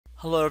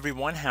Hello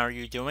everyone, how are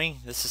you doing?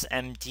 This is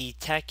MD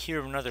Tech here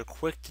with another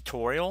quick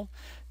tutorial.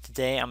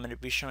 Today I'm going to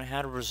be showing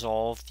how to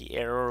resolve the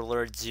error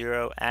alert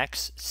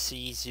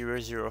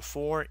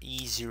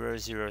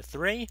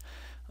 0xC004E003.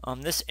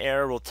 This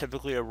error will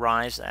typically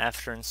arise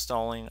after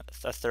installing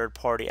a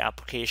third-party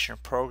application or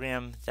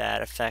program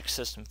that affects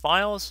system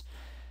files,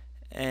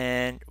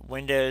 and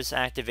Windows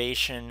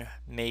activation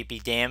may be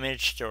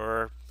damaged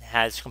or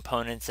has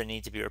components that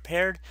need to be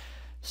repaired.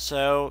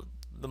 So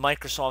the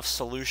Microsoft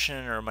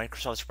solution, or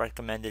Microsoft's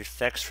recommended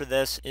fix for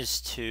this, is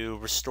to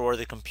restore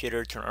the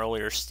computer to an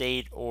earlier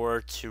state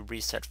or to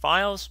reset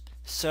files.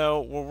 So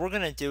what we're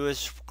going to do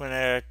is we're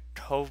going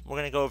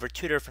to go over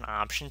two different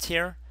options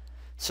here.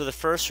 So the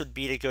first would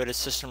be to go to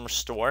System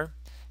Restore.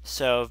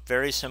 So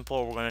very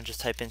simple, we're going to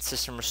just type in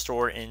System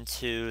Restore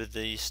into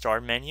the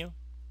Start menu.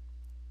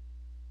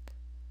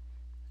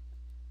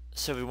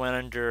 So if we went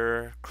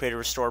under Create a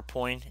Restore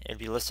Point, it'd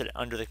be listed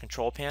under the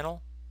Control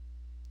Panel.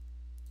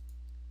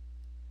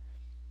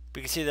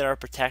 We can see that our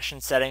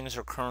protection settings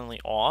are currently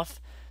off,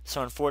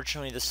 so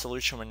unfortunately the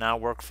solution would not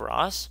work for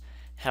us.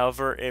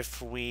 However, if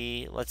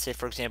we, let's say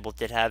for example,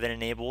 did have it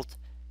enabled,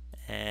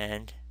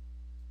 and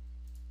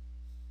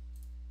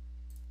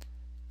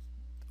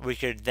we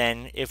could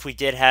then, if we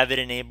did have it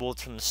enabled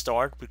from the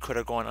start, we could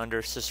have gone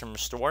under System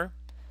Restore.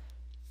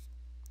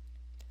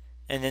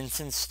 And then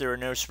since there are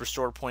no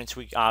restore points,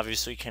 we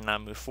obviously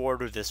cannot move forward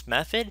with this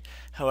method.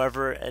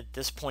 However, at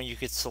this point you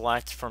could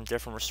select from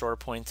different restore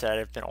points that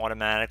have been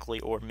automatically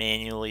or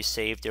manually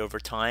saved over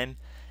time,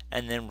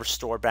 and then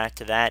restore back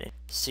to that and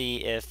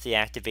see if the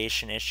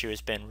activation issue has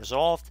been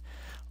resolved.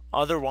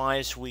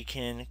 Otherwise, we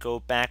can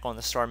go back on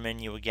the Start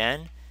menu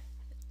again.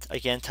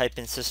 Type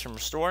in System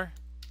Restore.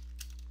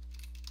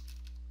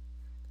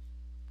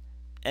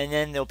 And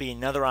then there'll be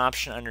another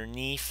option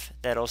underneath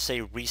that'll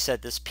say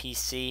reset this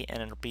PC,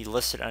 and it'll be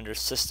listed under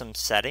System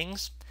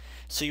Settings.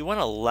 So you want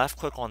to left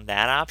click on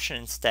that option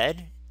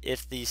instead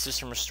if the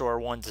System Restore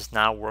one does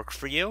not work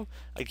for you.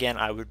 Again,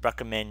 I would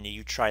recommend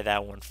you try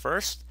that one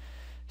first.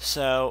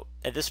 So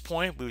at this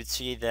point we would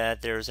see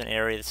that there's an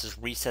area that says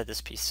reset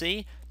this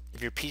PC.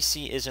 If your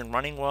PC isn't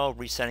running well,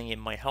 resetting it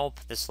might help.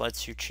 This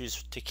lets you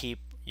choose to keep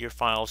your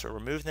files or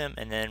remove them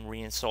and then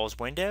reinstalls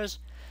Windows.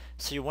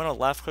 So you want to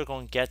left click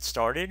on Get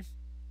Started.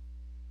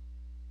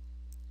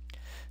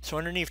 So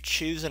underneath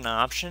Choose an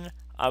Option,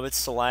 I would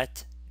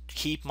select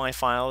Keep My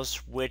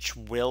Files, which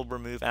will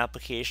remove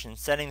application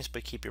settings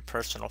but keep your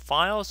personal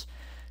files.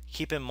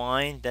 Keep in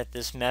mind that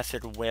this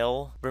method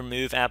will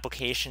remove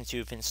applications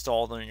you've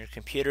installed on your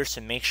computer, so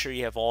make sure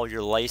you have all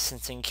your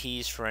licensing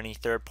keys for any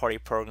third-party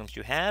programs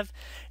you have,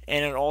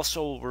 and it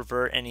also will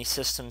revert any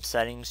system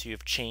settings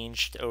you've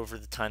changed over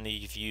the time that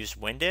you've used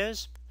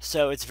Windows.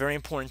 So it's very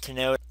important to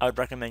note, I would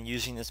recommend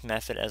using this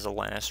method as a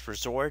last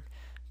resort.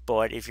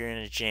 But if you're in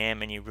a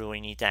jam and you really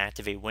need to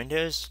activate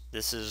Windows,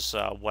 this is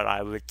what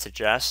I would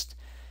suggest.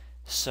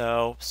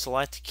 So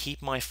select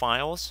Keep My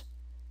Files.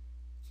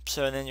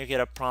 So then you get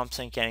a prompt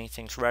saying getting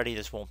things ready.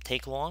 This won't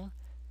take long.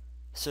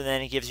 So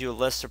then it gives you a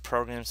list of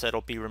programs that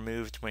will be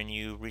removed when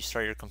you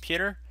restart your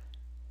computer.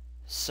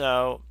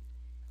 So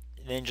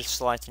then just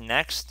select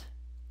Next.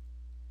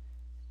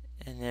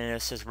 And then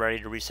it says ready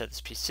to reset this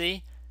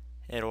PC.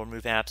 It'll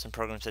remove apps and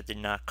programs that did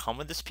not come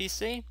with this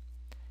PC.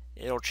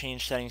 It'll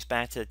change settings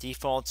back to the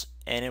defaults,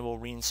 and it will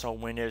reinstall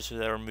Windows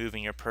without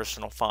removing your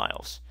personal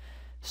files.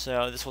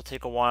 So this will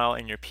take a while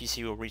and your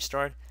PC will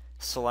restart.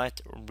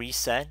 Select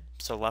Reset,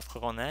 so left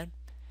click on that,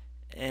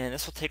 and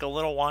this will take a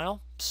little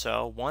while.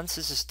 So once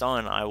this is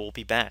done, I will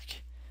be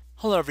back.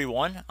 Hello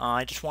everyone,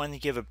 I just wanted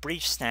to give a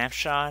brief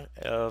snapshot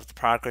of the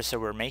progress that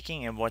we're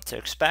making and what to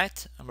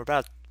expect. We're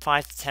about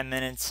 5 to 10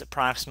 minutes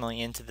approximately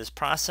into this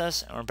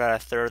process, and we're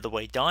about a third of the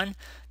way done.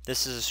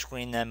 This is a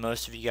screen that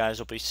most of you guys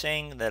will be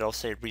seeing that'll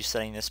say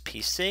resetting this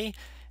PC.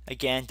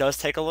 Again, it does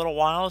take a little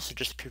while, so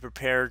just be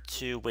prepared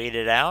to wait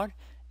it out.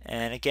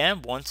 And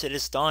again, once it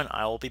is done,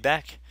 I will be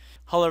back.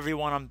 Hello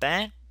everyone, I'm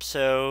back.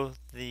 So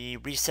the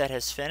reset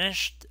has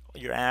finished.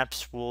 Your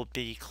apps will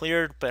be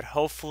cleared, but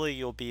hopefully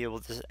you'll be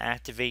able to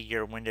activate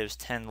your Windows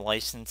 10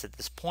 license at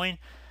this point.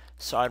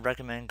 So I'd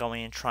recommend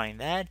going and trying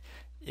that.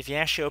 If you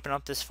actually open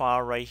up this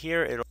file right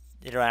here,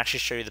 it'll actually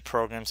show you the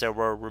programs that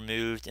were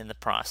removed in the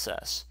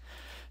process.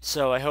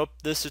 So I hope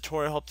this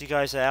tutorial helped you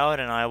guys out,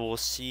 and I will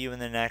see you in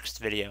the next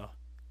video.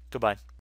 Goodbye.